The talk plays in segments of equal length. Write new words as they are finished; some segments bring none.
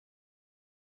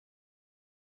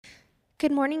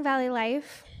Good morning, Valley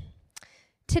Life.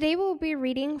 Today we'll be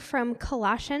reading from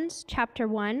Colossians chapter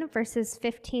 1, verses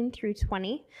 15 through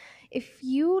 20. If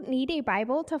you need a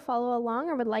Bible to follow along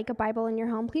or would like a Bible in your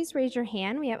home, please raise your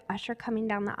hand. We have Usher coming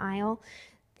down the aisle.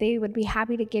 They would be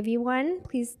happy to give you one.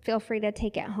 Please feel free to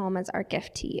take it home as our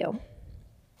gift to you.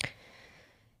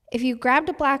 If you grabbed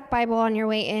a black Bible on your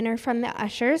way in or from the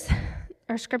ushers,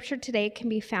 our scripture today can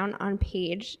be found on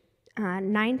page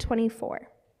 924.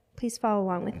 Please follow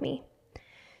along with me.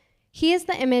 He is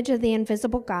the image of the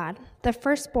invisible God, the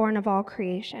firstborn of all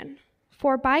creation.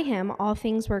 For by him all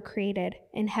things were created,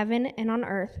 in heaven and on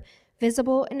earth,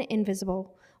 visible and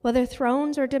invisible, whether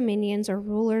thrones or dominions or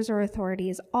rulers or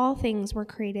authorities, all things were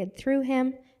created through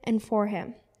him and for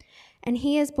him. And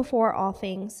he is before all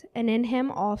things, and in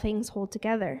him all things hold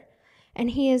together. And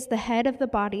he is the head of the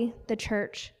body, the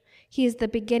church. He is the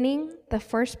beginning, the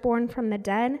firstborn from the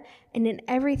dead, and in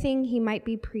everything he might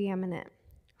be preeminent.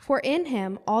 For in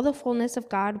him all the fullness of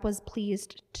God was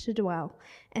pleased to dwell,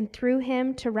 and through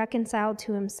him to reconcile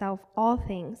to himself all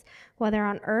things, whether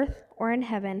on earth or in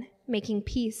heaven, making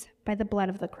peace by the blood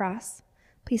of the cross.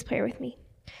 Please pray with me.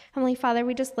 Heavenly Father,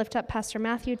 we just lift up Pastor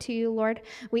Matthew to you, Lord.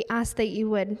 We ask that you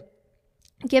would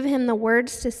give him the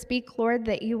words to speak, Lord,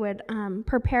 that you would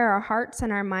prepare our hearts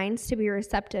and our minds to be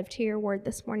receptive to your word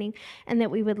this morning, and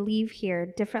that we would leave here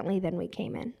differently than we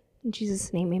came in. In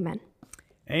Jesus' name, amen.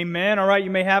 Amen. All right, you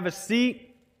may have a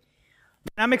seat.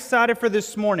 I'm excited for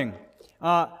this morning.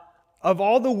 Of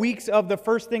all the weeks of the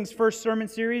First Things First sermon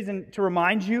series, and to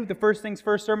remind you, the First Things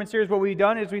First sermon series, what we've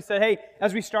done is we said, hey,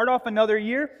 as we start off another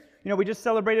year, we just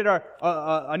celebrated our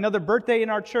another birthday in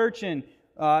our church, and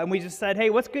we just said, hey,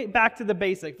 let's get back to the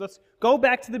basics. Let's go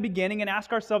back to the beginning and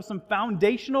ask ourselves some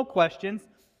foundational questions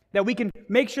that we can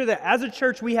make sure that as a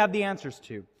church we have the answers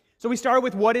to. So we started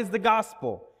with what is the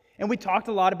gospel? And we talked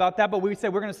a lot about that, but we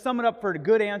said we're going to sum it up for a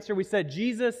good answer. We said,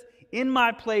 Jesus in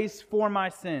my place for my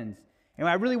sins. And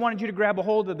I really wanted you to grab a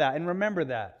hold of that and remember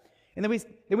that. And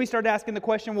then we started asking the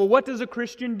question, well, what does a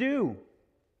Christian do? And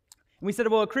we said,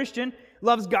 well, a Christian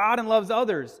loves God and loves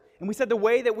others. And we said the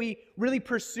way that we really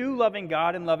pursue loving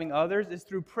God and loving others is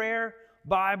through prayer,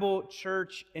 Bible,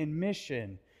 church, and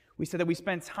mission. We said that we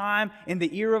spend time in the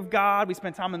ear of God, we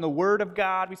spend time in the Word of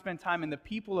God, we spend time in the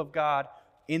people of God,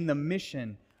 in the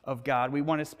mission of God. We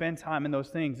want to spend time in those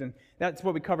things, and that's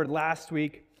what we covered last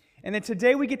week. And then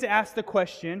today we get to ask the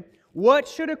question, what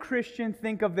should a Christian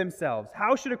think of themselves?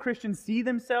 How should a Christian see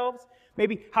themselves?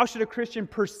 Maybe how should a Christian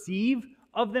perceive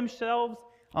of themselves?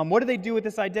 What do they do with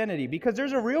this identity? Because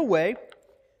there's a real way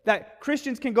that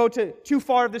Christians can go to too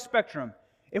far of the spectrum.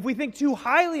 If we think too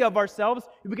highly of ourselves,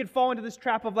 we could fall into this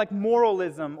trap of like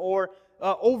moralism or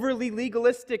overly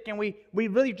legalistic, and we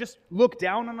really just look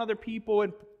down on other people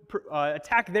and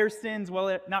attack their sins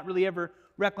while not really ever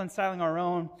reconciling our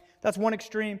own. That's one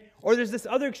extreme. Or there's this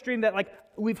other extreme that like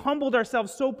we've humbled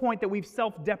ourselves so point that we've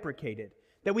self-deprecated,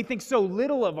 that we think so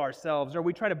little of ourselves, or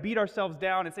we try to beat ourselves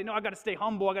down and say, no, I got to stay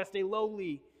humble, I got to stay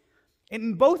lowly.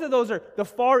 And both of those are the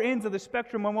far ends of the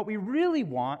spectrum, when what we really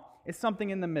want is something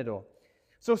in the middle.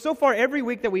 So far every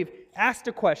week that we've asked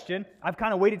a question, I've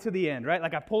kind of waited to the end, right?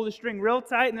 Like I pull the string real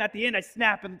tight, and at the end I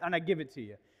snap and I give it to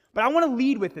you. But I want to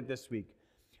lead with it this week.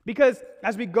 Because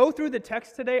as we go through the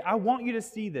text today, I want you to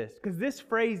see this, because this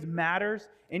phrase matters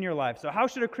in your life. So how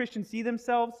should a Christian see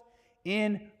themselves?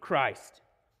 In Christ.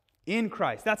 In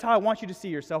Christ. That's how I want you to see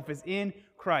yourself, is in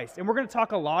Christ. And we're going to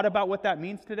talk a lot about what that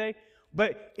means today.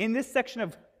 But in this section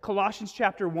of Colossians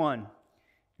chapter 1,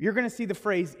 you're going to see the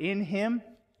phrase in Him,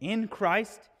 in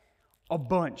Christ, a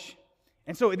bunch.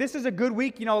 And so this is a good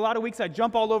week. A lot of weeks I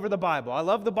jump all over the Bible. I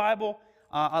love the Bible.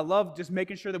 I love just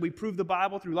making sure that we prove the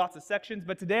Bible through lots of sections.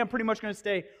 But today I'm pretty much going to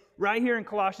stay right here in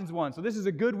Colossians 1. So this is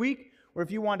a good week where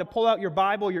if you wanted to pull out your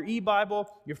Bible, your e-Bible,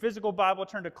 your physical Bible,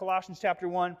 turn to Colossians chapter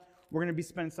 1. We're going to be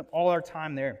spending all our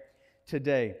time there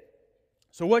today.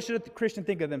 So what should a Christian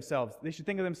think of themselves? They should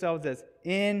think of themselves as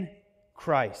in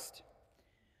Christ.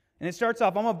 And it starts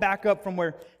off, I'm going to back up from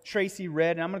where Tracy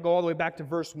read, and I'm going to go all the way back to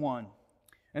verse 1.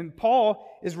 And Paul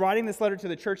is writing this letter to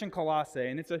the church in Colossae,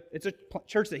 and it's a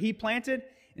church that he planted,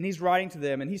 and he's writing to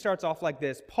them, and he starts off like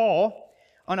this: Paul,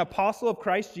 an apostle of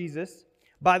Christ Jesus,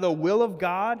 by the will of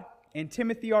God, and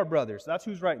Timothy our brother. So that's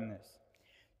who's writing this.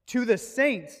 To the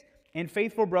saints and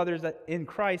faithful brothers in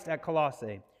Christ at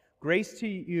Colossae, grace to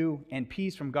you and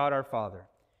peace from God our Father.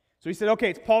 So he said, okay,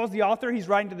 it's Paul's the author. He's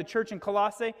writing to the church in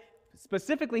Colossae.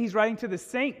 Specifically, he's writing to the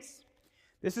saints.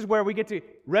 This is where we get to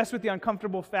rest with the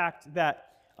uncomfortable fact that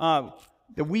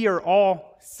we are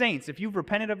all saints. If you've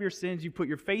repented of your sins, you put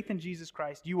your faith in Jesus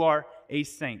Christ, you are a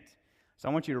saint. So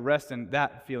I want you to rest in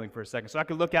that feeling for a second. So I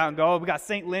could look out and go, oh, we got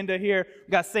St. Linda here,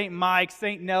 we got St. Mike,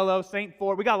 St. Nello, St.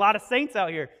 Ford. We got a lot of saints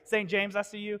out here. St. James, I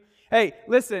see you. Hey,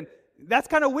 listen, that's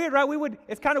kind of weird, right?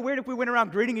 It's kind of weird if we went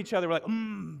around greeting each other. We're like,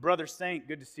 Brother Saint,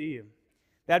 good to see you.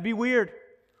 That'd be weird.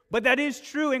 But that is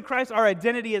true. In Christ, our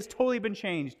identity has totally been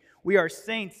changed. We are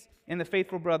saints and the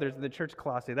faithful brothers of the church of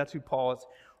Colossae. That's who Paul is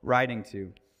writing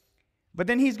to. But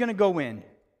then he's going to go in,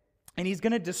 and he's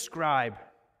going to describe.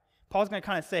 Paul's going to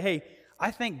kind of say, hey, I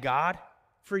thank God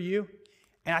for you,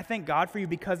 and I thank God for you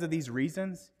because of these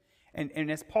reasons.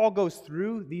 And as Paul goes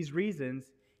through these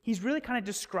reasons, he's really kind of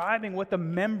describing what the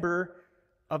member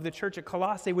of the church at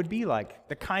Colossae would be like,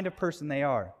 the kind of person they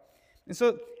are. And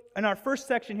so in our first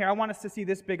section here, I want us to see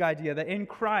this big idea that in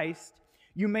Christ,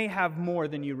 you may have more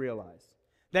than you realize.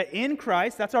 That in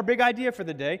Christ, that's our big idea for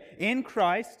the day, in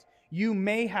Christ, you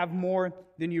may have more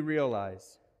than you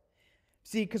realize.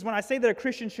 See, because when I say that a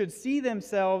Christian should see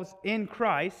themselves in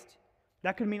Christ,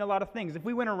 that could mean a lot of things. If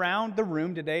we went around the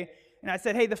room today and I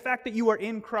said, hey, the fact that you are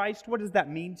in Christ, what does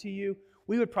that mean to you?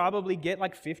 We would probably get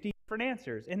like 50 different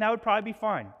answers, and that would probably be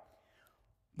fine.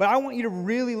 But I want you to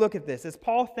really look at this. As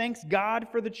Paul thanks God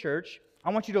for the church, I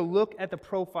want you to look at the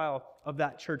profile of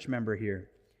that church member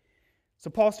here. So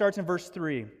Paul starts in verse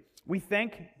 3.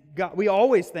 We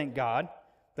always thank God,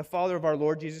 the Father of our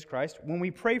Lord Jesus Christ, when we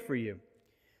pray for you,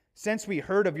 since we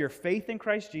heard of your faith in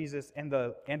Christ Jesus and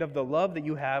of the love that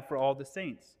you have for all the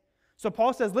saints. So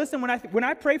Paul says, listen, when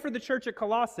I pray for the church at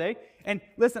Colossae, and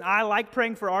listen, I like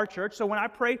praying for our church, so when I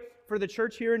pray for the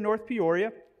church here in North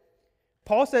Peoria,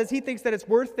 Paul says he thinks that it's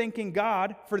worth thanking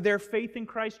God for their faith in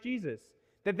Christ Jesus,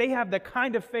 that they have the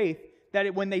kind of faith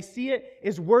that when they see it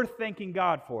is worth thanking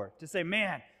God for. To say,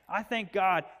 man, I thank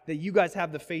God that you guys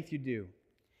have the faith you do.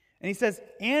 And he says,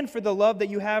 and for the love that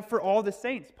you have for all the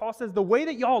saints. Paul says, the way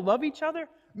that y'all love each other,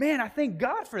 man, I thank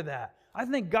God for that. I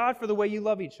thank God for the way you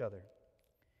love each other.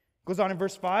 Goes on in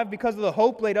verse 5, because of the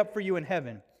hope laid up for you in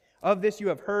heaven. Of this you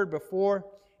have heard before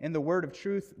in the word of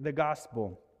truth, the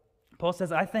gospel. Paul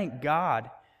says, I thank God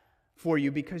for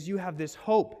you because you have this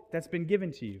hope that's been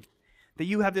given to you. That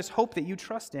you have this hope that you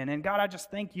trust in. And God, I just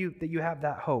thank you that you have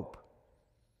that hope.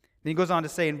 Then he goes on to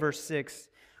say in verse 6,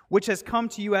 which has come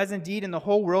to you as indeed in the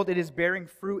whole world it is bearing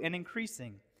fruit and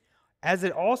increasing, as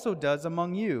it also does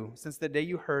among you, since the day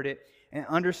you heard it and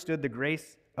understood the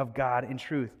grace of God in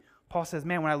truth. Paul says,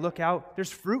 man, when I look out,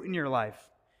 there's fruit in your life.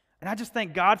 And I just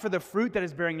thank God for the fruit that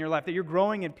is bearing in your life, that you're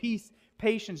growing in peace,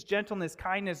 patience, gentleness,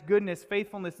 kindness, goodness,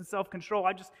 faithfulness, and self-control.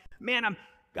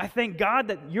 I thank God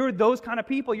that you're those kind of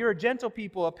people. You're a gentle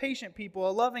people, a patient people,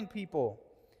 a loving people.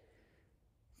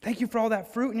 Thank you for all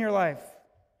that fruit in your life.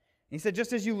 He said,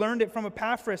 just as you learned it from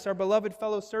Epaphras, our beloved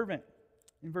fellow servant.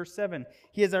 In verse 7,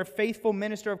 he is our faithful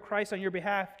minister of Christ on your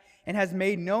behalf and has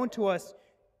made known to us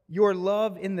your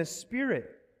love in the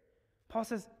Spirit. Paul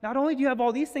says, not only do you have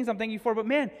all these things I'm thanking you for, but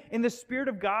man, in the Spirit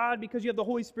of God, because you have the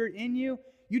Holy Spirit in you,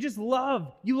 you just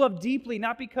love. You love deeply,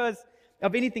 not because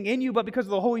of anything in you, but because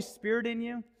of the Holy Spirit in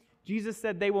you. Jesus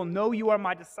said, they will know you are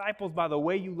my disciples by the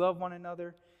way you love one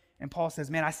another. And Paul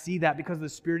says, man, I see that because of the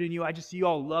Spirit in you. I just see you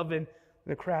all loving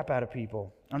the crap out of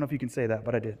people. I don't know if you can say that,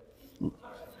 but I did.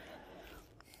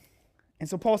 And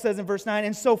so Paul says in verse 9,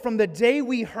 and so from the day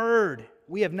we heard,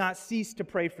 we have not ceased to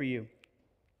pray for you.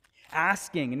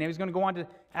 Asking, and he's going to go on to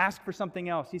ask for something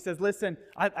else. He says, listen,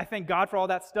 I thank God for all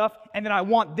that stuff, and then I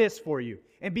want this for you.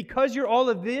 And because you're all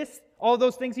of this, all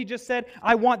those things he just said,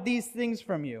 I want these things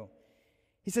from you.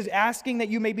 He says, asking that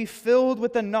you may be filled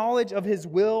with the knowledge of his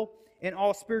will and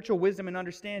all spiritual wisdom and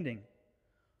understanding.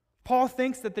 Paul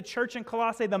thinks that the church in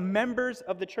Colossae, the members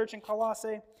of the church in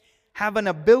Colossae, have an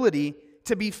ability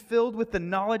to be filled with the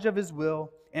knowledge of his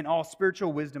will and all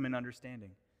spiritual wisdom and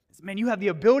understanding. Man, you have the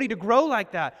ability to grow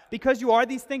like that. Because you are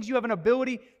these things, you have an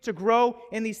ability to grow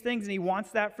in these things, and he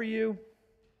wants that for you.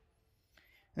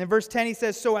 And in verse 10, he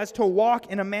says, so as to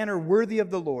walk in a manner worthy of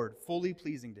the Lord, fully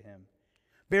pleasing to him,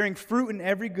 bearing fruit in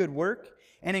every good work,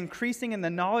 and increasing in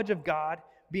the knowledge of God,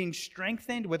 being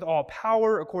strengthened with all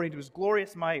power according to his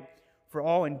glorious might, for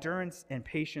all endurance and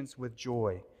patience with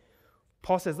joy.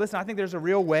 Paul says, listen, I think there's a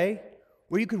real way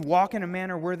where you could walk in a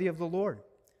manner worthy of the Lord.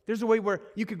 There's a way where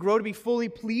you could grow to be fully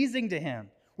pleasing to him,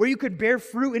 where you could bear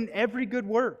fruit in every good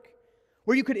work,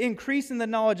 where you could increase in the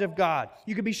knowledge of God.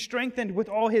 You could be strengthened with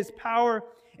all his power,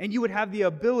 and you would have the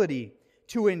ability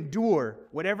to endure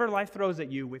whatever life throws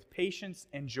at you with patience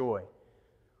and joy.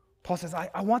 Paul says,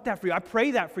 I want that for you. I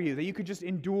pray that for you, that you could just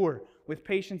endure with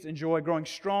patience and joy, growing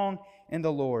strong in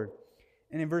the Lord.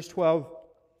 And in verse 12,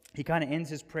 he kind of ends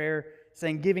his prayer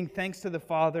saying, giving thanks to the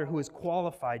Father who has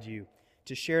qualified you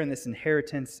to share in this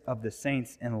inheritance of the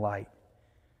saints in light.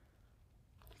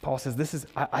 Paul says,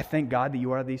 I thank God that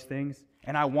you are these things,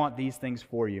 and I want these things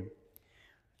for you.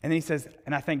 And then he says,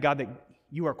 and I thank God that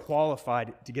you are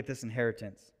qualified to get this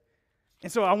inheritance.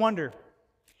 And so I wonder,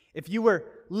 if you were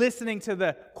listening to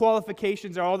the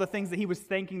qualifications or all the things that he was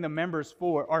thanking the members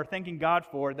for, or thanking God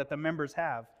for, that the members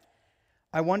have,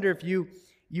 I wonder if you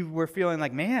were feeling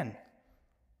like, man,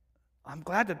 I'm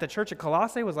glad that the church at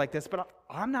Colossae was like this, but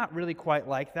I'm not really quite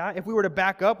like that. If we were to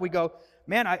back up, we go,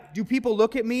 man, do people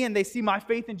look at me and they see my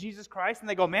faith in Jesus Christ and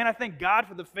they go, man, I thank God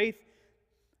for the faith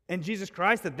in Jesus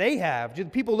Christ that they have? Do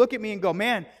people look at me and go,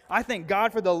 man, I thank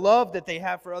God for the love that they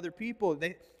have for other people?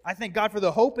 I thank God for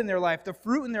the hope in their life, the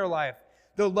fruit in their life,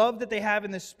 the love that they have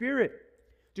in the Spirit.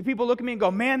 Do people look at me and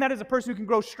go, man, that is a person who can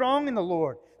grow strong in the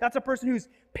Lord. That's a person who's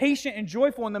patient and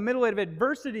joyful in the middle of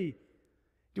adversity.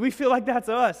 Do we feel like that's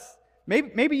us?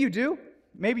 Maybe you do.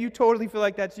 Maybe you totally feel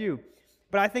like that's you.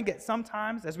 But I think that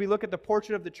sometimes as we look at the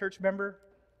portrait of the church member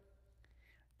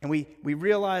and we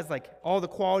realize like all the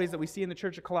qualities that we see in the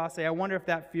church of Colossae, I wonder if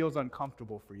that feels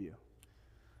uncomfortable for you.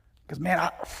 Because man,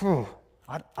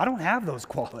 I don't have those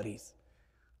qualities.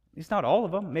 At least not all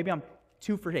of them. Maybe I'm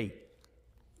 2 for 8.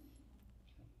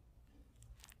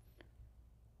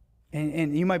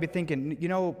 And you might be thinking,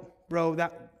 bro,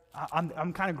 that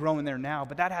I'm kind of growing there now,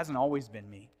 but that hasn't always been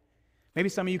me. Maybe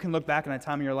some of you can look back on a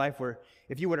time in your life where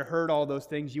if you would have heard all those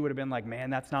things, you would have been like, man,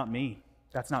 that's not me.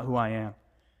 That's not who I am.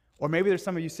 Or maybe there's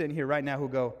some of you sitting here right now who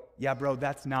go, yeah, bro,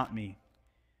 that's not me.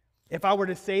 If I were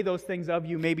to say those things of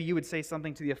you, maybe you would say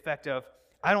something to the effect of,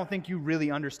 I don't think you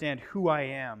really understand who I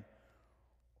am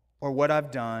or what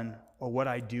I've done or what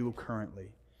I do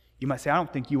currently. You might say, I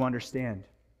don't think you understand.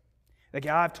 Like,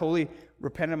 yeah, I've totally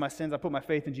repented of my sins. I put my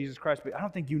faith in Jesus Christ, but I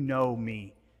don't think you know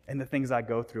me and the things I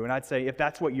go through. And I'd say, if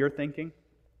that's what you're thinking,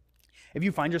 if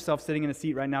you find yourself sitting in a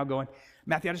seat right now going,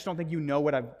 Matthew, I just don't think you know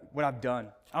what I've done.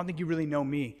 I don't think you really know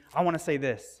me. I want to say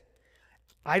this.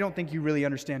 I don't think you really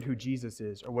understand who Jesus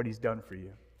is or what he's done for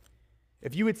you.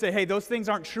 If you would say, hey, those things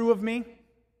aren't true of me,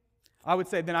 I would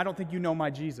say, then I don't think you know my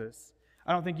Jesus.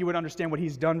 I don't think you would understand what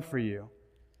he's done for you.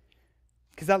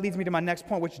 Because that leads me to my next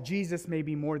point, which Jesus may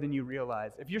be more than you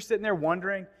realize. If you're sitting there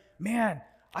wondering, man,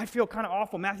 I feel kind of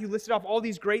awful. Matthew listed off all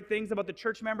these great things about the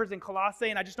church members in Colossae,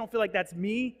 and I just don't feel like that's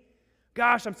me.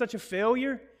 Gosh, I'm such a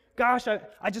failure. Gosh,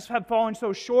 I just have fallen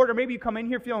so short. Or maybe you come in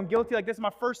here feeling guilty, like this is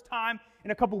my first time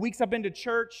in a couple weeks I've been to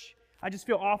church. I just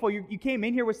feel awful. You came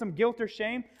in here with some guilt or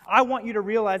shame. I want you to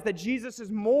realize that Jesus is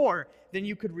more than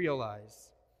you could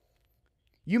realize.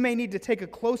 You may need to take a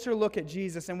closer look at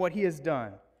Jesus and what he has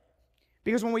done.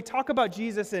 Because when we talk about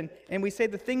Jesus and we say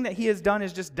the thing that he has done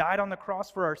is just died on the cross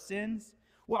for our sins,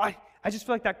 well, I just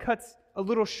feel like that cuts a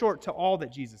little short to all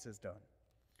that Jesus has done.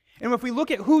 And if we look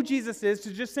at who Jesus is,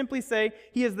 to just simply say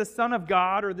he is the Son of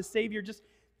God or the Savior,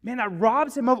 that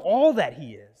robs him of all that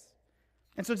he is.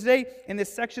 And so today, in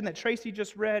this section that Tracy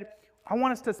just read, I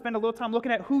want us to spend a little time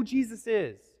looking at who Jesus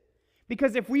is.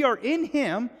 Because if we are in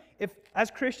him, if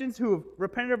as Christians who have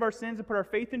repented of our sins and put our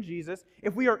faith in Jesus,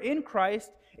 if we are in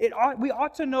Christ, we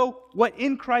ought to know what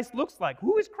in Christ looks like.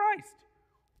 Who is Christ?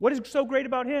 What is so great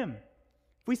about him?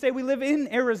 If we say we live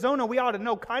in Arizona, we ought to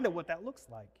know kind of what that looks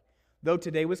like. Though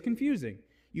today was confusing.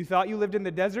 You thought you lived in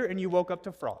the desert and you woke up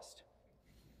to frost.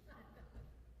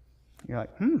 You're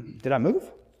like, did I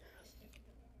move?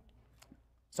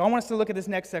 So I want us to look at this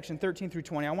next section, 13 through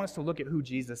 20. I want us to look at who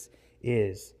Jesus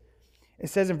is. It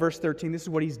says in verse 13, this is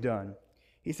what he's done.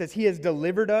 He says, he has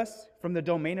delivered us from the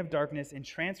domain of darkness and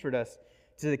transferred us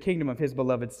to the kingdom of his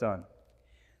beloved Son.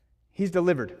 He's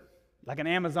delivered, like an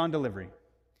Amazon delivery.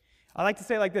 I like to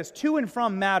say it like this, to and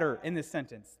from matter in this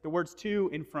sentence. The words to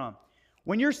and from.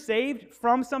 When you're saved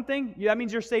from something, that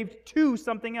means you're saved to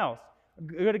something else. A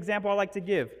good example I like to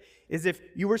give is if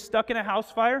you were stuck in a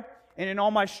house fire, and in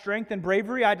all my strength and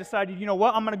bravery, I decided, you know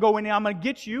what, I'm going to go in and I'm going to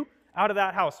get you out of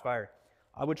that house fire.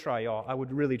 I would try, y'all. I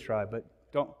would really try, but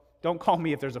don't call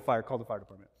me if there's a fire. Call the fire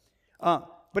department.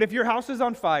 But if your house is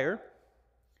on fire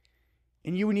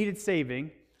and you needed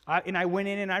saving, and I went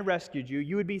in and I rescued you,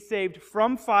 you would be saved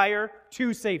from fire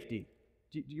to safety.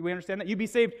 Do you understand that? You'd be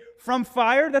saved from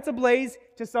fire that's ablaze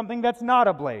to something that's not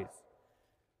ablaze.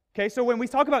 Okay, so when we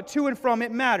talk about to and from,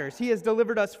 it matters. He has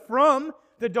delivered us from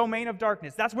the domain of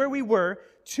darkness. That's where we were,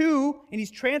 and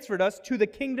he's transferred us to the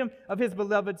kingdom of his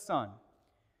beloved Son.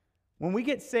 When we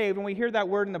get saved, when we hear that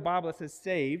word in the Bible that says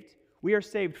saved, we are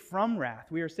saved from wrath.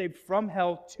 We are saved from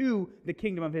hell to the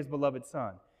kingdom of his beloved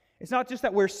Son. It's not just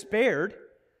that we're spared,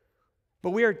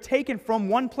 but we are taken from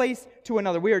one place to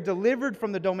another. We are delivered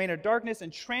from the domain of darkness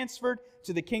and transferred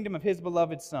to the kingdom of his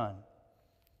beloved Son.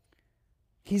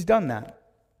 He's done that.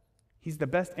 He's the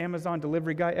best Amazon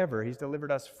delivery guy ever. He's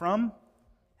delivered us from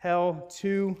hell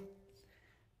to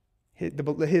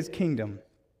his kingdom.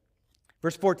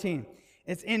 Verse 14,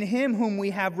 it's in him whom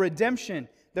we have redemption,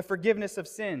 the forgiveness of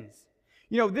sins.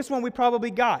 This one we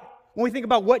probably got. When we think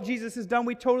about what Jesus has done,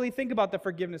 we totally think about the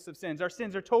forgiveness of sins. Our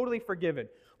sins are totally forgiven.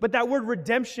 But that word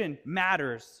redemption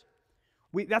matters.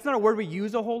 That's not a word we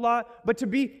use a whole lot, but to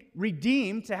be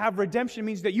redeemed, to have redemption,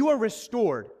 means that you are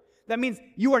restored. That means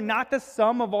you are not the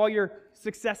sum of all your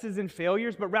successes and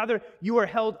failures, but rather you are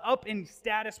held up in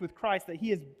status with Christ, that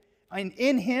He is, and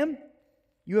in Him,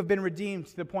 you have been redeemed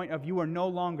to the point of you are no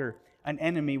longer an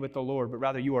enemy with the Lord, but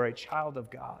rather you are a child of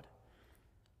God.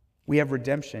 We have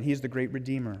redemption. He is the great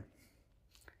Redeemer.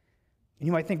 And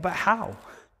you might think, but how?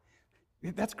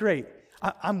 That's great.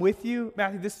 I'm with you,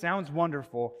 Matthew. This sounds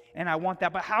wonderful, and I want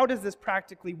that. But how does this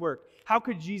practically work? How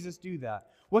could Jesus do that?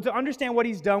 Well, to understand what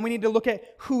He's done, we need to look at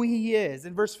who He is.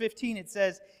 In verse 15, it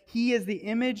says, He is the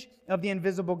image of the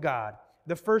invisible God,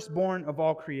 the firstborn of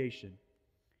all creation.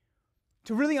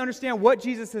 To really understand what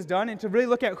Jesus has done and to really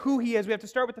look at who He is, we have to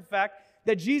start with the fact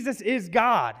that Jesus is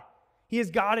God. He is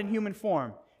God in human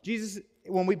form.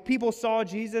 When people saw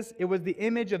Jesus, it was the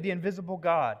image of the invisible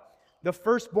God, the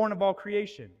firstborn of all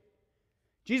creation.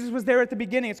 Jesus was there at the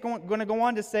beginning. It's going to go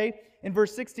on to say in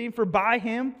verse 16, for by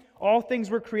Him all things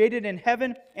were created in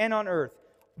heaven and on earth,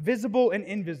 visible and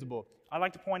invisible. I'd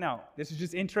like to point out, this is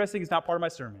just interesting. It's not part of my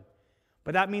sermon.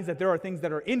 But that means that there are things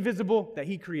that are invisible that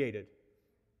He created.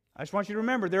 I just want you to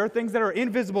remember, there are things that are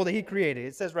invisible that He created.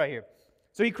 It says right here.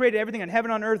 So He created everything in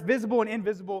heaven and on earth, visible and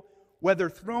invisible,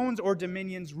 whether thrones or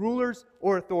dominions, rulers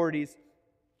or authorities.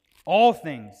 All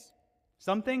things.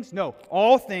 Some things? No.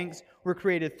 All things were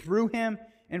created through Him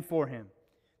and for Him.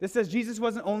 This says Jesus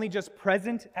wasn't only just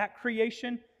present at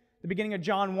creation. The beginning of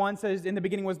John 1 says, in the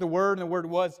beginning was the Word, and the Word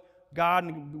was God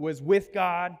and was with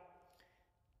God.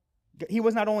 He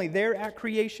was not only there at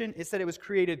creation, it said it was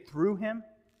created through Him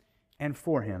and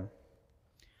for Him.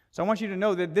 So I want you to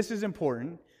know that this is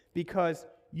important because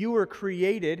you were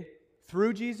created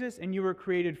through Jesus and you were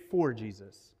created for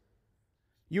Jesus.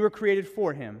 You were created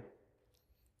for Him.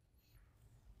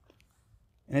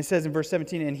 And it says in verse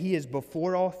 17, and He is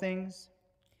before all things,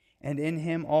 and in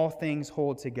Him all things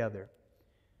hold together.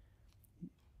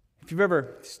 If you've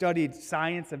ever studied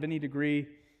science of any degree,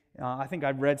 I think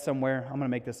I've read somewhere, I'm going to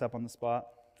make this up on the spot,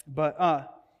 but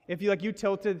if you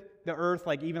tilted the earth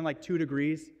even 2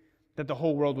 degrees, that the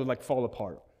whole world would fall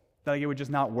apart. That it would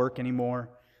just not work anymore.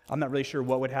 I'm not really sure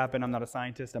what would happen. I'm not a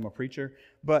scientist, I'm a preacher.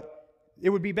 But it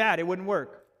would be bad, it wouldn't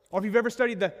work. Or if you've ever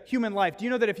studied the human life, do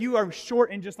you know that if you are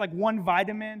short in just one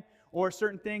vitamin or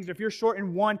certain things, or if you're short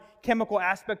in one chemical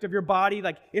aspect of your body,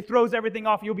 it throws everything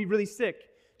off, you'll be really sick.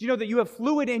 Do you know that you have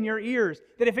fluid in your ears,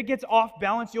 that if it gets off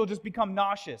balance, you'll just become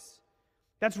nauseous?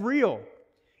 That's real.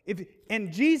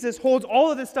 And Jesus holds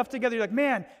all of this stuff together. You're like,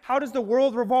 man, how does the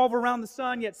world revolve around the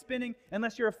sun yet spinning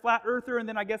unless you're a flat earther? And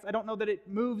then I guess I don't know that it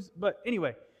moves, but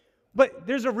anyway. But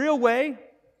there's a real way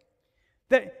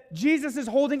that Jesus is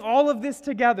holding all of this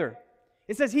together.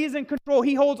 It says He is in control.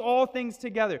 He holds all things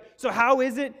together. So how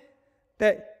is it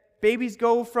that babies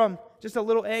go from just a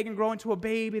little egg and grow into a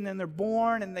baby, and then they're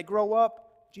born and they grow up?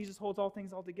 Jesus holds all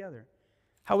things all together.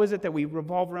 How is it that we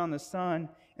revolve around the sun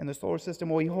and the solar system?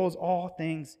 Well, He holds all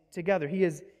things together. He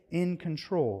is in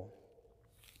control.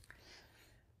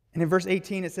 And in verse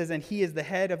 18 it says, and He is the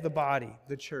head of the body,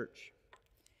 the church.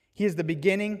 He is the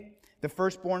beginning, the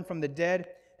firstborn from the dead,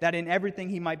 that in everything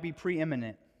He might be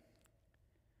preeminent.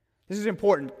 This is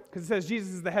important because it says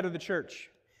Jesus is the head of the church.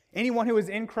 Anyone who is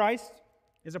in Christ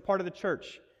is a part of the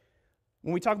church.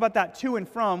 When we talk about that to and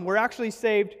from, we're actually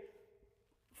saved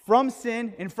from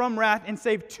sin and from wrath and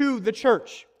saved to the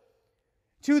church,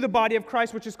 to the body of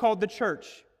Christ, which is called the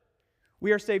church.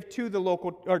 We are saved to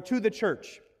the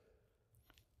church.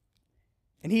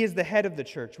 And He is the head of the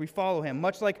church. We follow Him.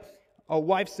 Much like a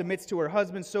wife submits to her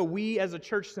husband, so we as a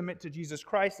church submit to Jesus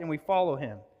Christ and we follow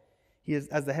Him. He is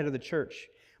as the head of the church.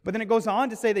 But then it goes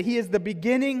on to say that He is the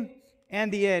beginning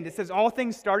and the end. It says all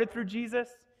things started through Jesus,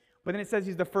 but then it says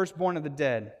He's the firstborn of the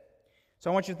dead. So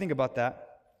I want you to think about that.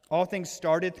 All things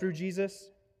started through Jesus,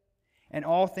 and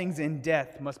all things in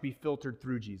death must be filtered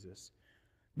through Jesus.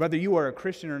 Whether you are a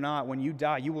Christian or not, when you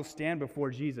die, you will stand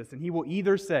before Jesus, and He will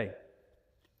either say,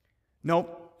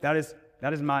 nope, that is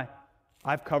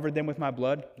I've covered them with my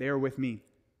blood, they are with me.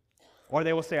 Or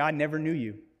they will say, I never knew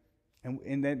you.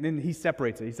 And then He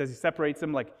separates it. He says He separates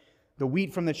them like the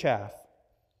wheat from the chaff.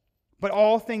 But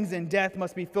all things in death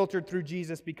must be filtered through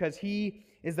Jesus because He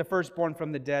is the firstborn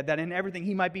from the dead, that in everything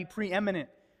He might be preeminent.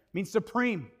 Means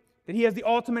supreme, that He has the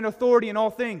ultimate authority in all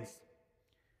things,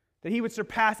 that He would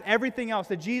surpass everything else,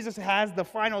 that Jesus has the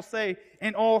final say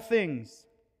in all things.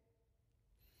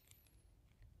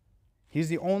 He's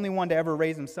the only one to ever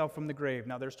raise himself from the grave.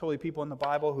 Now, there's totally people in the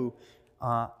Bible who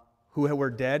were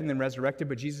dead and then resurrected,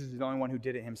 but Jesus is the only one who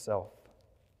did it himself.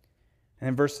 And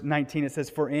in verse 19 it says,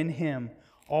 "For in him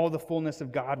all the fullness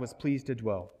of God was pleased to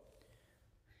dwell."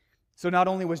 So not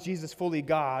only was Jesus fully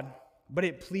God, but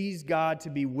it pleased God to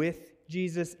be with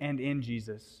Jesus and in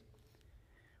Jesus.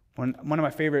 One of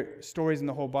my favorite stories in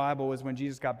the whole Bible was when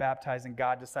Jesus got baptized and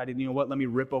God decided, you know what, let me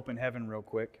rip open heaven real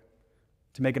quick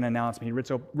to make an announcement. He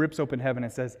rips open heaven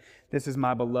and says, "This is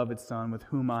my beloved Son with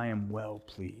whom I am well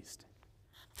pleased."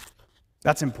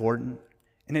 That's important.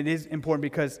 And it is important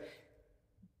because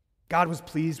God was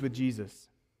pleased with Jesus.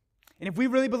 And if we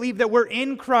really believe that we're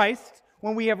in Christ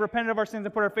when we have repented of our sins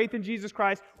and put our faith in Jesus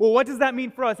Christ, well, what does that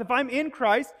mean for us? If I'm in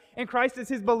Christ and Christ is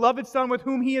his beloved Son with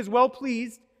whom he is well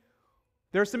pleased,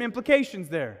 there are some implications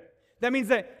there. That means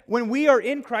that when we are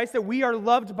in Christ, that we are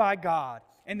loved by God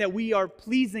and that we are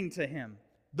pleasing to him,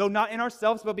 though not in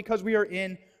ourselves, but because we are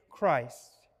in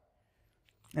Christ.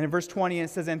 And in verse 20 it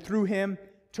says, "And through him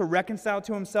to reconcile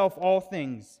to himself all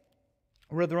things,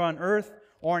 whether on earth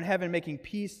or in heaven, making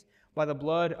peace by the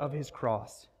blood of his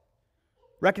cross."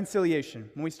 Reconciliation.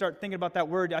 When we start thinking about that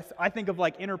word, I think of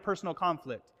like interpersonal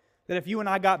conflict. That if you and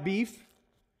I got beef,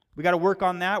 we got to work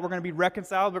on that. We're going to be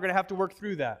reconciled. We're going to have to work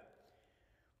through that.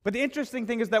 But the interesting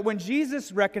thing is that when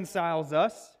Jesus reconciles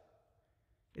us,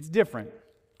 it's different.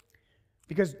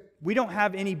 Because we don't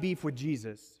have any beef with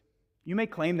Jesus. You may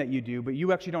claim that you do, but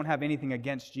you actually don't have anything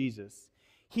against Jesus.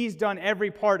 He's done every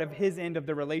part of his end of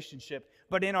the relationship.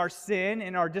 But in our sin,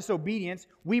 in our disobedience,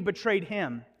 we betrayed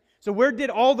him. So we did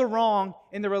all the wrong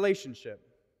in the relationship.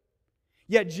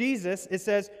 Yet Jesus, it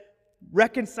says,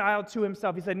 reconciled to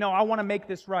himself. He said, no, I want to make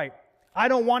this right. I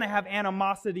don't want to have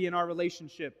animosity in our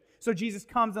relationship. So Jesus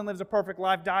comes and lives a perfect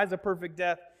life, dies a perfect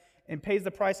death, and pays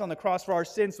the price on the cross for our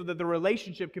sins so that the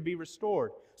relationship could be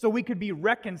restored. So we could be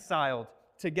reconciled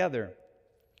together.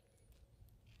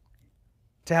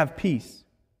 To have peace.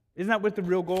 Isn't that what the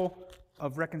real goal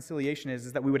of reconciliation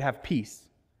is that we would have peace?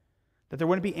 That there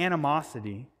wouldn't be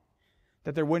animosity.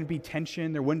 That there wouldn't be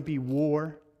tension. There wouldn't be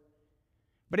war.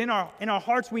 But in our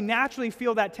hearts, we naturally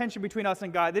feel that tension between us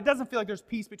and God. It doesn't feel like there's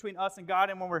peace between us and God,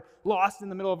 and when we're lost in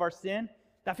the middle of our sin,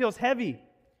 that feels heavy.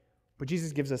 But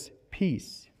Jesus gives us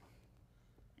peace.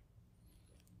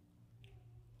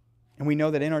 And we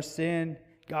know that in our sin,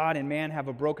 God and man have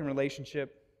a broken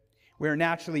relationship. We're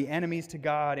naturally enemies to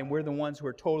God, and we're the ones who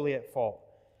are totally at fault.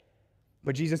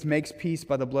 But Jesus makes peace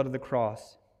by the blood of the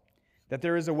cross. That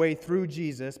there is a way through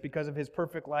Jesus, because of his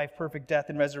perfect life, perfect death,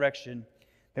 and resurrection,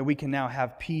 that we can now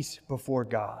have peace before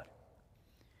God.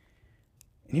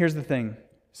 And here's the thing.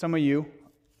 Some of you,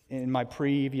 in my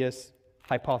previous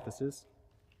hypothesis,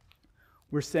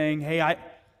 were saying, hey,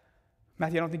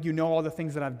 Matthew, I don't think you know all the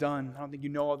things that I've done. I don't think you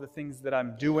know all the things that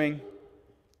I'm doing.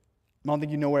 I don't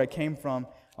think you know where I came from.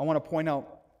 I want to point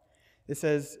out, it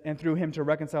says, and through him to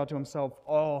reconcile to himself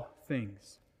all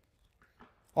things.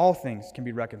 All things can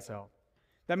be reconciled.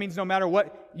 That means no matter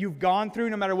what you've gone through,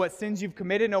 no matter what sins you've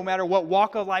committed, no matter what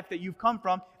walk of life that you've come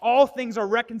from, all things are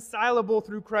reconcilable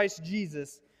through Christ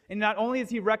Jesus. And not only is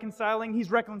he reconciling, he's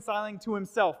reconciling to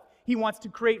himself. He wants to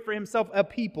create for himself a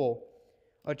people,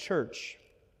 a church.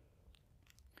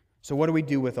 So what do we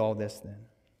do with all this then?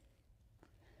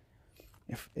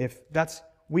 If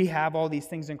we have all these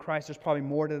things in Christ, there's probably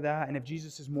more to that. And if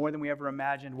Jesus is more than we ever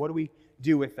imagined, what do we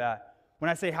do with that? When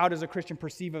I say, how does a Christian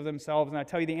perceive of themselves? And I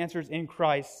tell you the answer is in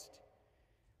Christ.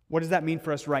 What does that mean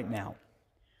for us right now?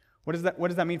 What does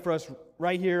that mean for us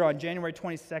right here on January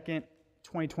 22nd,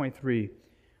 2023?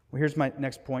 Well, here's my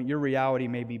next point. Your reality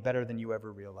may be better than you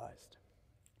ever realized.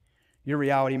 Your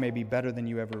reality may be better than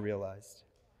you ever realized.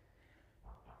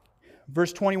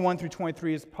 Verse 21 through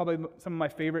 23 is probably some of my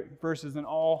favorite verses in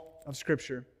all of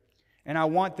Scripture. And I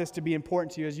want this to be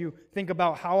important to you as you think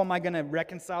about how am I going to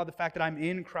reconcile the fact that I'm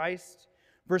in Christ.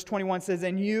 Verse 21 says,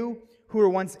 and you who were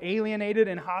once alienated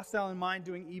and hostile in mind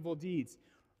doing evil deeds.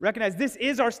 Recognize this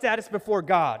is our status before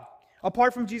God.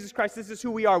 Apart from Jesus Christ, this is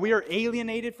who we are. We are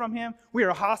alienated from him. We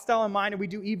are hostile in mind and we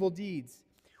do evil deeds.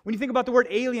 When you think about the word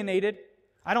alienated,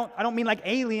 I don't mean like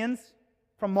aliens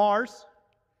from Mars.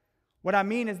 What I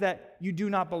mean is that you do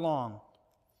not belong.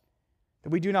 That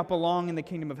we do not belong in the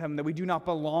kingdom of heaven. That we do not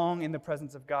belong in the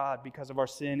presence of God because of our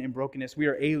sin and brokenness. We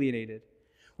are alienated.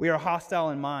 We are hostile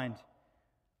in mind.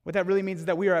 What that really means is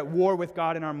that we are at war with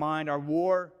God in our mind.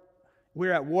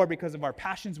 We're at war because of our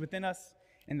passions within us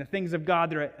and the things of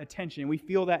God that are at attention. We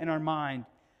feel that in our mind.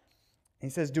 And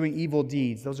he says doing evil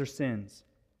deeds. Those are sins.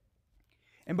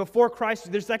 And before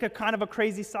Christ, there's like a kind of a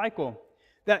crazy cycle.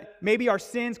 That maybe our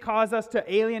sins cause us to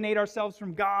alienate ourselves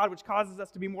from God, which causes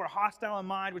us to be more hostile in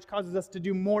mind, which causes us to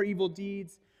do more evil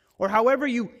deeds. or however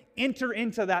you enter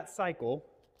into that cycle,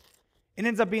 it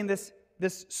ends up being this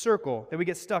circle that we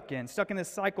get stuck in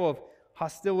this cycle of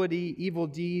hostility, evil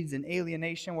deeds, and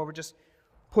alienation where we're just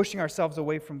pushing ourselves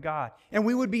away from God. And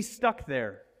we would be stuck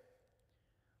there.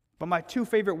 But my two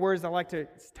favorite words I like to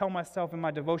tell myself in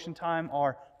my devotion time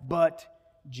are, but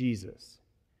Jesus.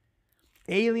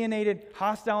 Alienated,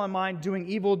 hostile in mind, doing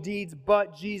evil deeds,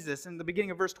 but Jesus. In the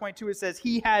beginning of verse 22, it says,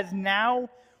 He has now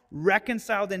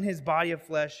reconciled in His body of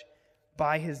flesh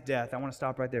by His death. I want to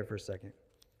stop right there for a second.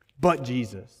 But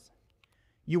Jesus.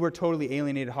 You were totally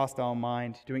alienated, hostile in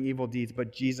mind, doing evil deeds,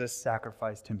 but Jesus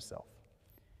sacrificed Himself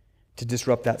to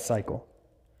disrupt that cycle.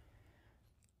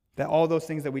 That all those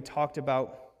things that we talked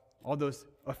about, all those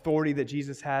authority that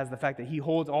Jesus has, the fact that He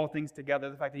holds all things together,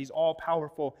 the fact that He's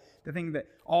all-powerful, the thing that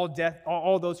all death,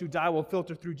 all those who die will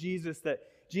filter through Jesus, that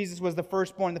Jesus was the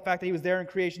firstborn, the fact that He was there in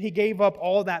creation. He gave up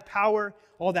all that power,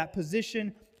 all that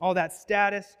position, all that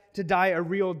status to die a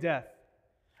real death.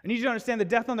 I need you to understand the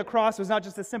death on the cross was not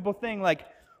just a simple thing like,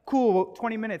 cool,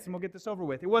 20 minutes and we'll get this over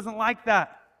with. It wasn't like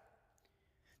that.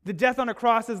 The death on a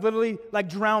cross is literally like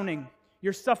drowning.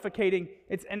 You're suffocating.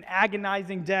 It's an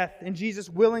agonizing death. And Jesus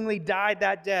willingly died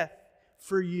that death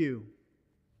for you.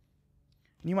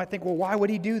 And you might think, well, why would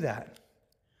He do that?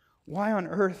 Why on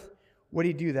earth would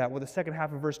He do that? Well, the second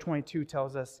half of verse 22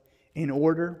 tells us, in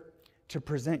order to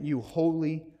present you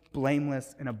holy,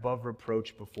 blameless, and above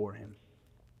reproach before Him.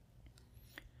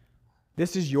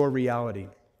 This is your reality.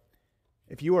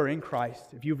 If you are in Christ,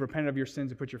 if you've repented of your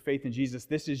sins and put your faith in Jesus,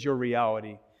 this is your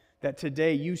reality. That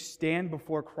today you stand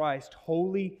before Christ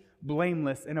holy,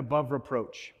 blameless, and above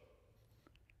reproach.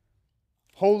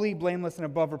 Holy, blameless, and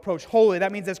above reproach. Holy,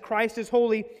 that means as Christ is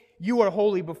holy, you are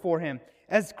holy before Him.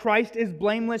 As Christ is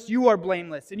blameless, you are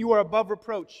blameless, and you are above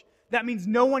reproach. That means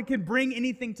no one can bring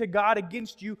anything to God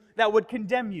against you that would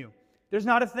condemn you. There's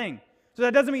not a thing. So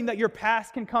that doesn't mean that your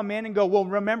past can come in and go, well,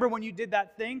 remember when you did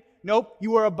that thing? Nope,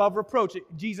 you are above reproach.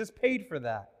 Jesus paid for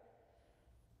that.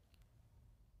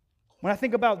 When I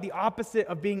think about the opposite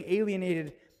of being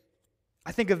alienated,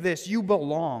 I think of this. You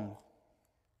belong.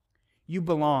 You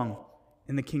belong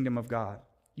in the kingdom of God.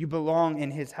 You belong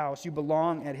in His house. You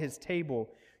belong at His table.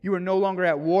 You are no longer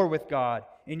at war with God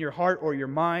in your heart or your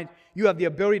mind. You have the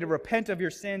ability to repent of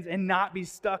your sins and not be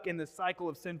stuck in the cycle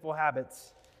of sinful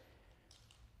habits.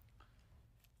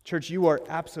 Church, you are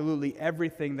absolutely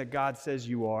everything that God says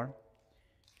you are,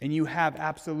 and you have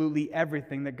absolutely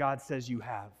everything that God says you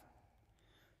have.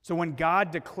 So when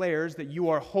God declares that you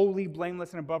are holy,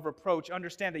 blameless, and above reproach,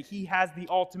 understand that He has the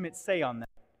ultimate say on that.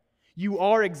 You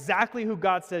are exactly who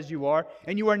God says you are,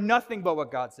 and you are nothing but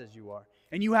what God says you are.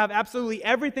 And you have absolutely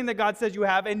everything that God says you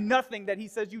have, and nothing that He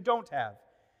says you don't have.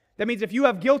 That means if you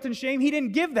have guilt and shame, He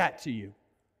didn't give that to you.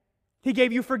 He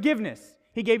gave you forgiveness.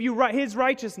 He gave you His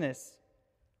righteousness.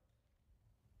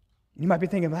 You might be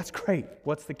thinking, that's great.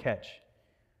 What's the catch?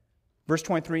 Verse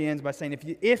 23 ends by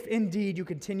saying, if indeed you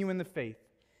continue in the faith,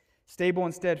 stable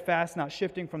and steadfast, not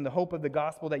shifting from the hope of the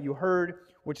gospel that you heard,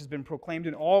 which has been proclaimed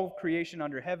in all creation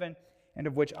under heaven, and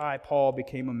of which I, Paul,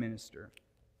 became a minister.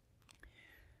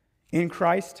 In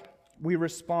Christ, we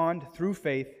respond through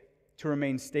faith to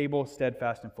remain stable,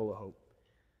 steadfast, and full of hope.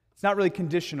 It's not really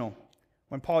conditional.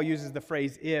 When Paul uses the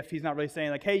phrase if, he's not really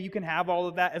saying like, hey, you can have all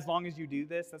of that as long as you do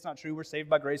this. That's not true. We're saved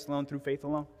by grace alone, through faith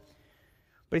alone.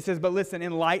 But he says, but listen,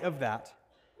 in light of that,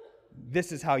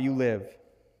 this is how you live.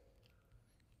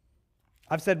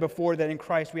 I've said before that in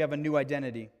Christ we have a new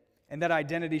identity, and that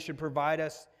identity should provide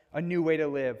us a new way to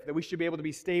live, that we should be able to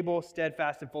be stable,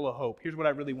 steadfast, and full of hope. Here's what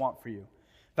I really want for you.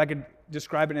 If I could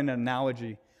describe it in an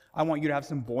analogy, I want you to have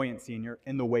some buoyancy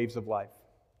in the waves of life.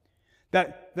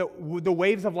 That the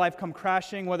waves of life come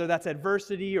crashing, whether that's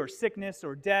adversity or sickness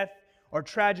or death or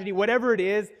tragedy, whatever it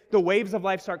is, the waves of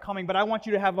life start coming. But I want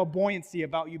you to have a buoyancy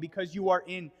about you because you are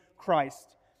in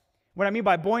Christ. What I mean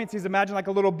by buoyancy is imagine like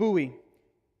a little buoy.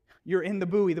 You're in the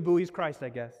buoy. The buoy is Christ, I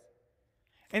guess.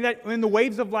 And that when the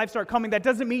waves of life start coming, that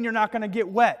doesn't mean you're not going to get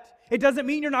wet. It doesn't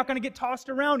mean you're not going to get tossed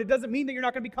around. It doesn't mean that you're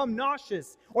not going to become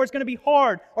nauseous or it's going to be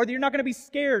hard or that you're not going to be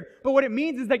scared. But what it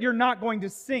means is that you're not going to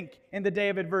sink in the day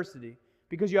of adversity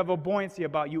because you have a buoyancy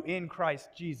about you in Christ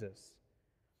Jesus.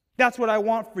 That's what I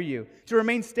want for you. To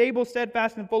remain stable,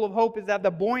 steadfast, and full of hope is to have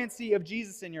the buoyancy of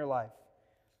Jesus in your life.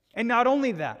 And not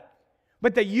only that,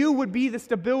 but that you would be the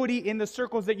stability in the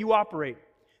circles that you operate.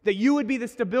 That you would be the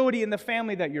stability in the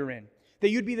family that you're in. That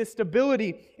you'd be the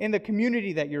stability in the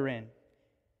community that you're in.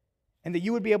 And that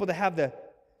you would be able to have the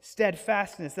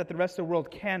steadfastness that the rest of the world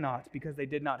cannot because they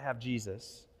did not have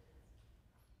Jesus.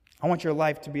 I want your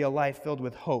life to be a life filled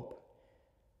with hope.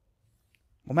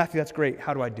 Well, Matthew, that's great.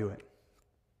 How do I do it?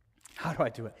 How do I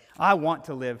do it? I want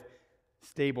to live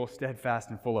stable, steadfast,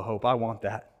 and full of hope. I want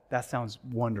that. That sounds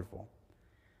wonderful.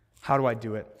 How do I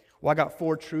do it? Well, I got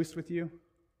 4 truths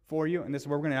for you, and this is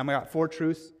where we're going to end. I got 4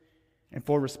 truths and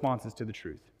 4 responses to the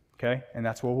truth, okay? And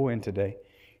that's where we'll end today.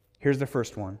 Here's the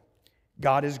first one.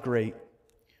 God is great.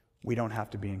 We don't have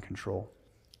to be in control.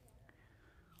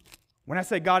 When I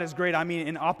say God is great, I mean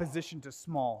in opposition to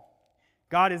small.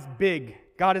 God is big.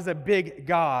 God is a big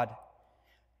God.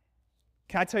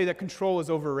 Can I tell you that control is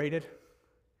overrated?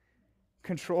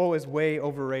 Control is way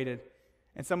overrated.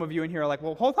 And some of you in here are like,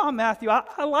 well, hold on, Matthew.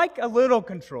 I like a little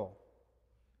control.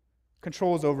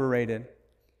 Control is overrated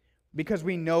because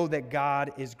we know that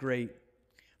God is great.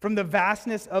 From the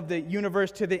vastness of the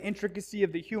universe to the intricacy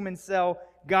of the human cell,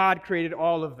 God created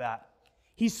all of that.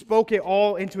 He spoke it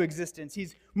all into existence.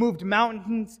 He's moved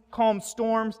mountains, calmed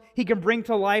storms. He can bring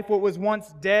to life what was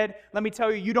once dead. Let me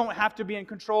tell you, you don't have to be in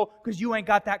control because you ain't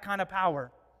got that kind of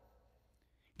power.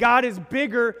 God is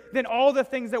bigger than all the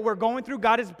things that we're going through.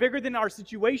 God is bigger than our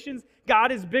situations.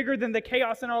 God is bigger than the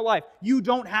chaos in our life. You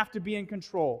don't have to be in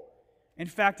control. In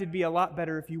fact, it'd be a lot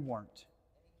better if you weren't.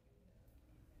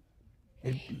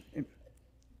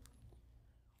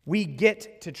 We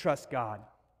get to trust God.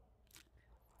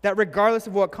 That regardless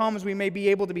of what comes, we may be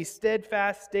able to be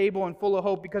steadfast, stable, and full of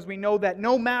hope because we know that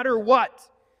no matter what,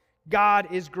 God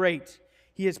is great.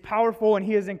 He is powerful and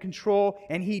He is in control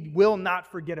and He will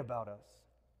not forget about us.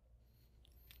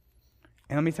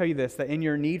 And let me tell you this, that in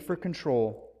your need for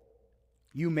control,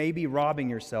 you may be robbing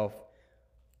yourself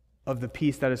of the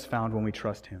peace that is found when we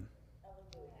trust Him.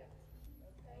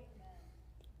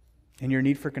 In your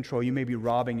need for control, you may be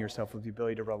robbing yourself of the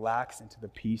ability to relax into the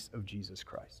peace of Jesus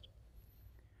Christ.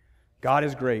 God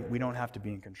is great. We don't have to be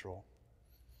in control.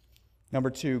 Number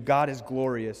 2, God is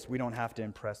glorious. We don't have to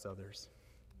impress others.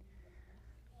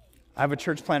 I have a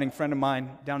church planting friend of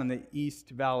mine down in the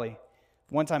East Valley.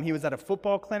 One time he was at a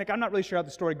football clinic. I'm not really sure how the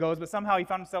story goes, but somehow he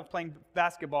found himself playing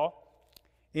basketball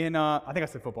in, I think I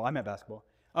said football. I meant basketball.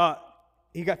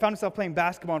 He found himself playing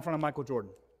basketball in front of Michael Jordan.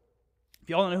 If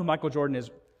y'all don't know who Michael Jordan is,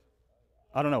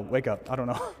 I don't know. Wake up. I don't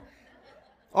know.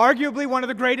 Arguably one of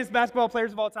the greatest basketball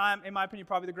players of all time. In my opinion,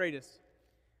 probably the greatest.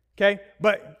 Okay?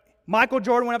 But Michael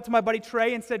Jordan went up to my buddy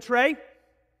Trey and said, Trey,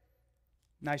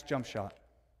 nice jump shot.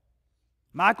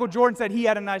 Michael Jordan said he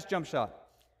had a nice jump shot.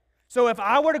 So if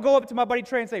I were to go up to my buddy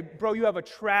Trey and say, bro, you have a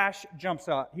trash jump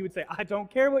shot, he would say, I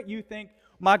don't care what you think.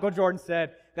 Michael Jordan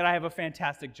said that I have a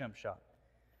fantastic jump shot.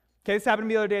 Okay, this happened to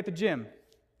me the other day at the gym.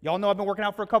 Y'all know I've been working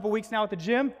out for a couple weeks now at the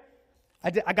gym.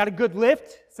 I got a good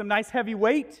lift, some nice heavy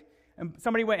weight, and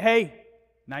somebody went, hey,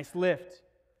 nice lift.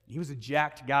 He was a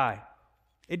jacked guy.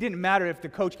 It didn't matter if the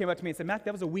coach came up to me and said, Matt,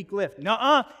 that was a weak lift.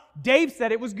 Nuh-uh, Dave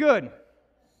said it was good.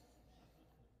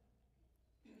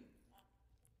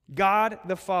 God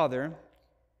the Father,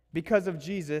 because of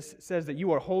Jesus, says that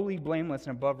you are holy, blameless,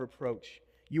 and above reproach.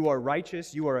 You are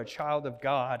righteous, you are a child of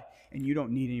God, and you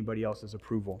don't need anybody else's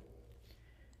approval.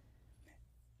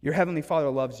 Your Heavenly Father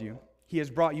loves you. He has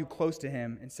brought you close to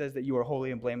Him and says that you are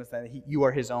holy and blameless, that you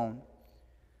are His own.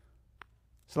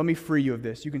 So let me free you of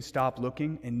this. You can stop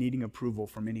looking and needing approval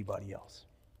from anybody else.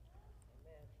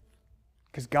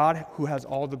 Because God, who has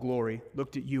all the glory,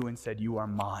 looked at you and said, you are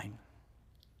mine.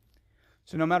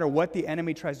 So no matter what the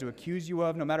enemy tries to accuse you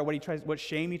of, no matter what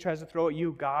shame he tries to throw at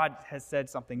you, God has said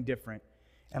something different.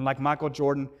 And like Michael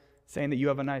Jordan saying that you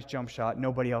have a nice jump shot,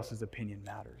 nobody else's opinion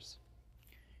matters.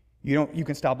 You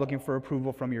can stop looking for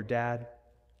approval from your dad,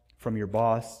 from your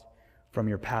boss, from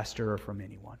your pastor, or from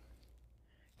anyone.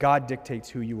 God dictates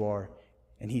who you are,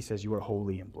 and He says you are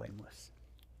holy and blameless.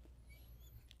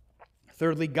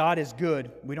 Thirdly, God is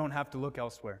good. We don't have to look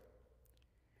elsewhere.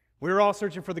 We're all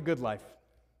searching for the good life.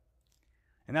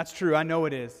 And that's true. I know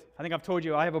it is. I think I've told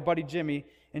you, I have a buddy, Jimmy,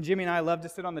 and Jimmy and I love to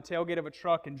sit on the tailgate of a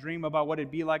truck and dream about what it'd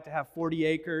be like to have 40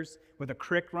 acres with a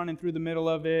creek running through the middle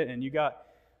of it, and you got,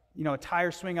 a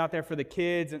tire swing out there for the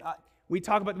kids, and we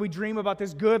dream about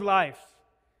this good life.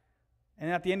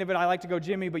 And at the end of it, I like to go,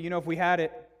 Jimmy, but if we had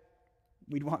it,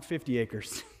 we'd want 50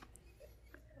 acres.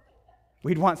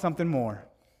 We'd want something more,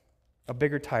 a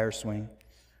bigger tire swing.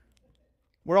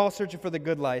 We're all searching for the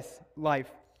good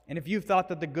life. And if you thought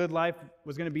that the good life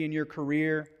was going to be in your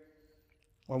career,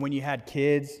 or when you had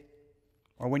kids,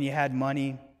 or when you had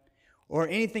money, or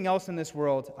anything else in this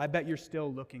world, I bet you're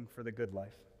still looking for the good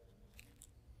life.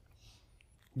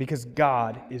 Because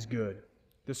God is good.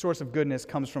 The source of goodness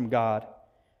comes from God.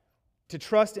 To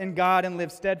trust in God and live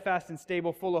steadfast and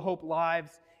stable, full of hope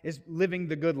lives is living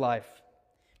the good life.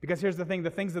 Because here's the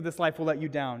things of this life will let you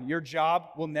down. Your job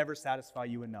will never satisfy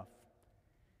you enough.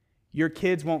 Your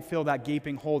kids won't fill that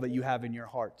gaping hole that you have in your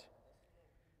heart.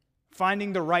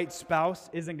 Finding the right spouse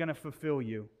isn't going to fulfill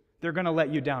you. They're going to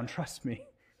let you down, trust me.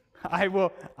 I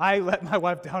let my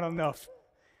wife down enough.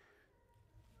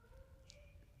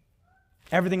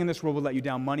 Everything in this world will let you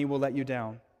down. Money will let you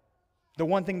down. The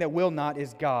one thing that will not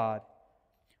is God.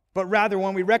 But rather,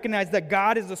 when we recognize that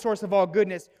God is the source of all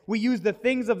goodness, we use the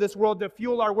things of this world to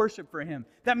fuel our worship for Him.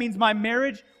 That means my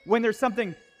marriage, when there's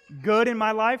something good in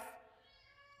my life,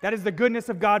 that is the goodness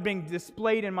of God being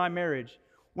displayed in my marriage.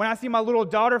 When I see my little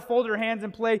daughter fold her hands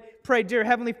and pray, dear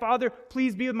Heavenly Father,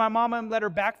 please be with my mama and let her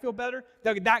back feel better,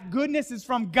 that goodness is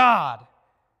from God.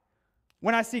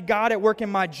 When I see God at work in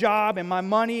my job and my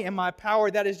money and my power,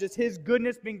 that is just His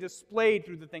goodness being displayed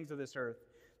through the things of this earth.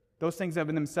 Those things of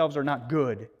in themselves are not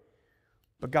good,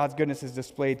 but God's goodness is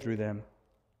displayed through them.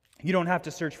 You don't have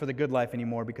to search for the good life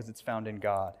anymore because it's found in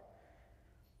God.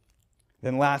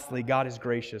 Then lastly, God is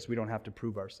gracious. We don't have to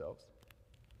prove ourselves.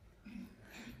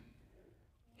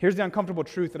 Here's the uncomfortable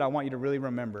truth that I want you to really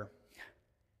remember.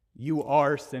 You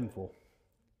are sinful.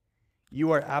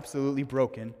 You are absolutely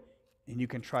broken, and you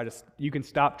can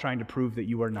stop trying to prove that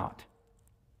you are not.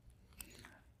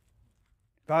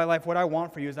 Valley Life, what I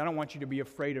want for you is I don't want you to be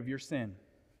afraid of your sin.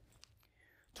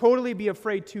 Totally be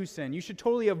afraid to sin. You should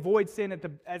totally avoid sin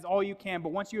as all you can,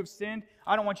 but once you have sinned,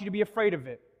 I don't want you to be afraid of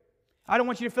it. I don't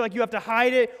want you to feel like you have to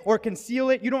hide it or conceal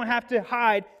it. You don't have to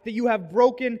hide that you have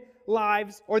broken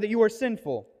lives or that you are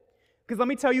sinful. Because let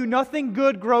me tell you, nothing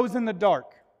good grows in the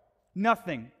dark.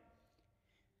 Nothing.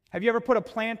 Have you ever put a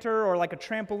planter or like a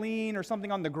trampoline or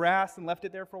something on the grass and left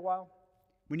it there for a while?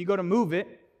 When you go to move it,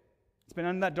 it's been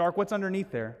in that dark. What's underneath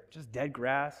there? Just dead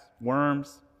grass,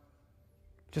 worms,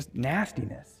 just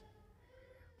nastiness.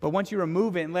 But once you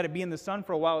remove it and let it be in the sun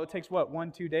for a while, it takes what,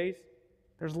 1-2 days?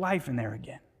 There's life in there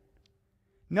again.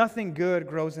 Nothing good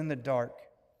grows in the dark.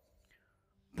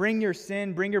 Bring your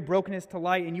sin, bring your brokenness to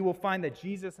light, and you will find that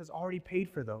Jesus has already paid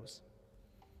for those.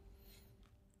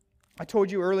 I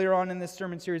told you earlier on in this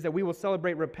sermon series that we will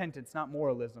celebrate repentance, not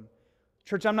moralism.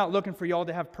 Church, I'm not looking for y'all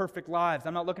to have perfect lives.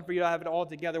 I'm not looking for you to have it all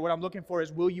together. What I'm looking for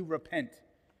is, will you repent?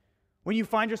 When you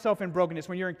find yourself in brokenness,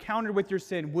 when you're encountered with your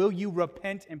sin, will you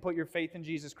repent and put your faith in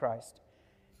Jesus Christ?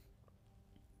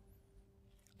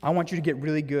 I want you to get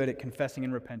really good at confessing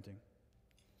and repenting.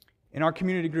 In our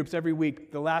community groups every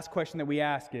week, the last question that we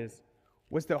ask is,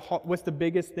 what's the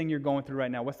biggest thing you're going through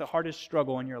right now? What's the hardest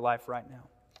struggle in your life right now?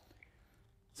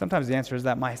 Sometimes the answer is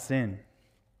that my sin.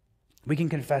 We can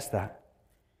confess that.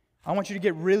 I want you to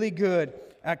get really good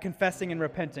at confessing and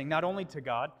repenting, not only to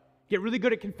God. Get really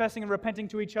good at confessing and repenting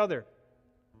to each other.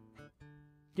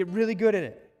 Get really good at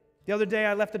it. The other day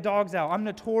I left the dogs out. I'm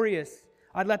notorious.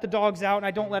 I'd let the dogs out and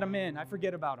I don't let them in. I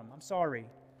forget about them. I'm sorry.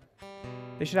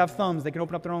 They should have thumbs. They can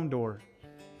open up their own door.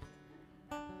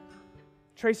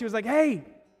 Tracy was like, hey,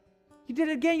 you did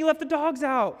it again. You left the dogs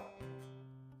out.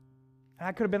 And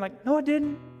I could have been like, no, I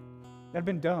didn't. That'd have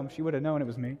been dumb. She would have known it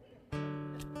was me.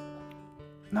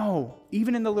 No,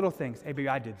 even in the little things. Hey, baby,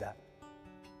 I did that.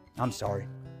 I'm sorry.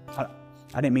 I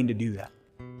didn't mean to do that.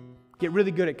 Get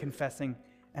really good at confessing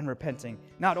and repenting,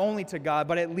 not only to God,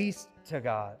 but at least to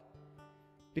God.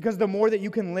 Because the more that you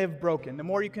can live broken, the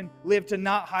more you can live to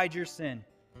not hide your sin,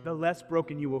 the less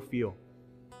broken you will feel.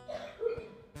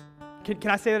 Can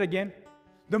I say that again?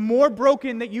 The more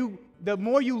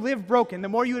you live broken, the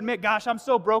more you admit, gosh, I'm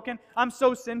so broken, I'm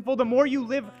so sinful, the more you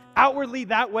live outwardly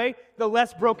that way, the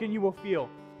less broken you will feel.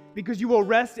 Because you will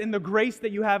rest in the grace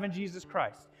that you have in Jesus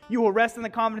Christ. You will rest in the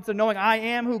confidence of knowing I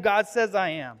am who God says I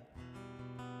am.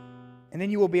 And then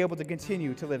you will be able to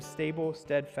continue to live stable,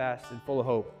 steadfast, and full of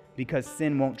hope, because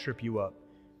sin won't trip you up.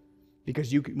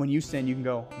 Because when you sin, you can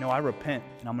go, no, I repent,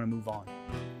 and I'm going to move on.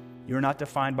 You're not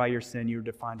defined by your sin. You're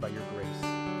defined by your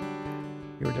grace.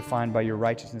 You're defined by your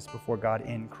righteousness before God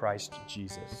in Christ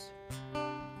Jesus.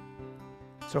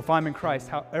 So if I'm in Christ,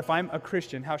 if I'm a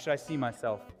Christian, how should I see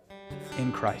myself?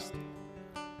 In Christ.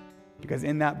 Because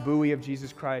in that buoy of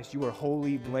Jesus Christ, you are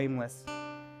holy, blameless,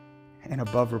 and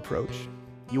above reproach.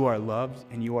 You are loved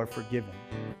and you are forgiven.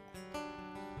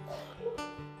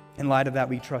 In light of that,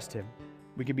 we trust Him.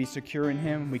 We can be secure in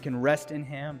Him, we can rest in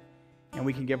Him, and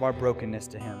we can give our brokenness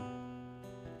to Him.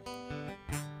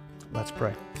 Let's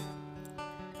pray.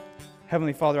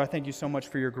 Heavenly Father, I thank you so much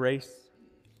for your grace,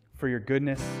 for your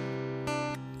goodness.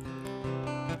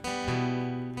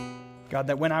 God,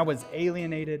 that when I was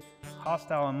alienated,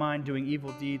 hostile in mind, doing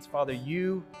evil deeds, Father,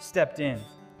 you stepped in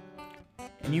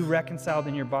and you reconciled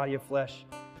in your body of flesh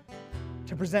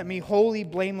to present me holy,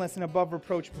 blameless, and above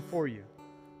reproach before you.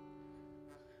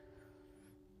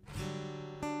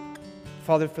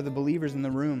 Father, for the believers in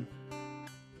the room,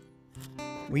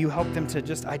 will you help them to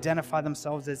just identify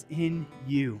themselves as in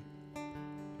you?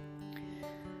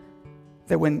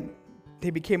 That when they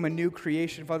became a new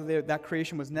creation. Father, that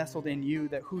creation was nestled in you,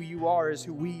 that who you are is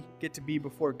who we get to be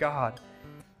before God.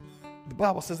 The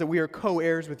Bible says that we are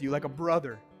co-heirs with you, like a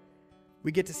brother.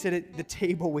 We get to sit at the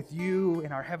table with you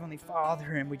and our Heavenly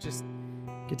Father, and we just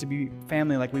get to be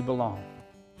family like we belong.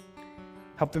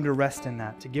 Help them to rest in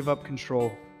that, to give up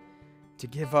control, to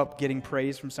give up getting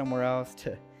praise from somewhere else,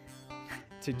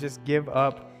 to just give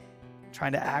up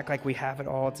trying to act like we have it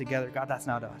all together. God, that's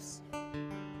not us.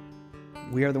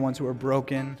 We are the ones who are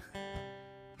broken,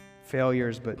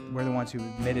 failures, but we're the ones who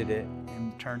admitted it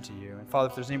and turned to you. And Father,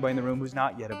 if there's anybody in the room who's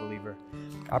not yet a believer,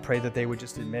 I pray that they would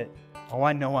just admit, oh,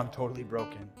 I know I'm totally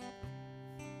broken.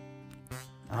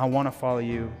 I want to follow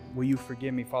you. Will you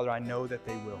forgive me, Father? I know that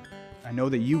they will. I know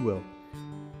that you will.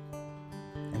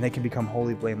 And they can become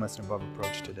holy, blameless, and above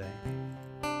reproach today.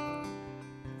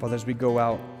 Father, as we go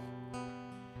out,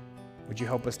 would you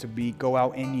help us to go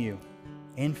out in you,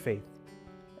 in faith,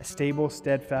 stable,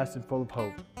 steadfast, and full of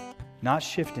hope, not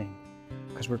shifting,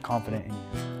 because we're confident in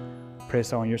you. Pray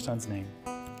this all in your Son's name.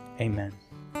 Amen.